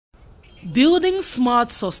Building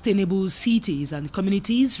smart, sustainable cities and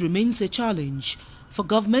communities remains a challenge for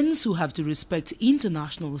governments who have to respect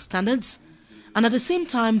international standards and at the same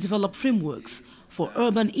time develop frameworks for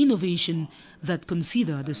urban innovation that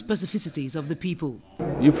consider the specificities of the people.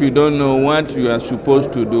 If you don't know what you are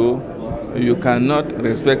supposed to do, you cannot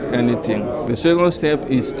respect anything. The second step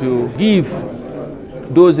is to give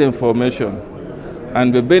those information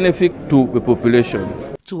and the benefit to the population.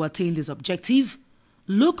 To attain this objective,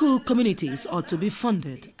 local communities ought to be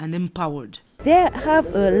funded and empowered. They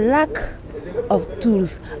have a lack of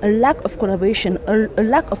tools, a lack of collaboration, a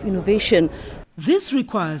lack of innovation. This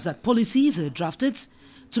requires that policies are drafted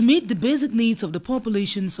to meet the basic needs of the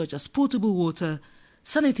population, such as potable water,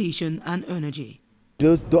 sanitation and energy.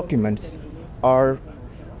 Those documents are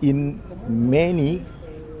in many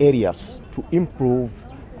areas to improve,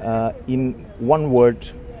 in one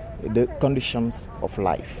word, the conditions of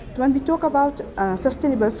life. When we talk about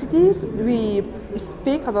sustainable cities, we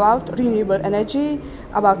speak about renewable energy,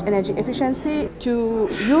 about energy efficiency, to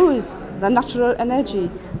use the natural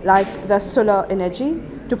energy like the solar energy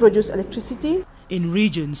to produce electricity. In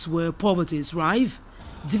regions where poverty is rife,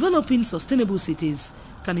 developing sustainable cities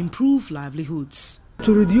can improve livelihoods.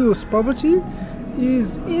 To reduce poverty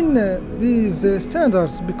is in these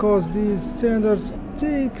standards, because these standards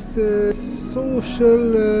take social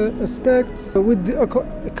aspects with the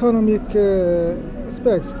economic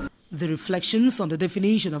aspects. The reflections on the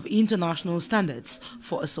definition of international standards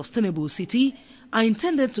for a sustainable city are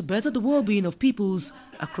intended to better the well-being of peoples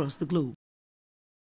across the globe.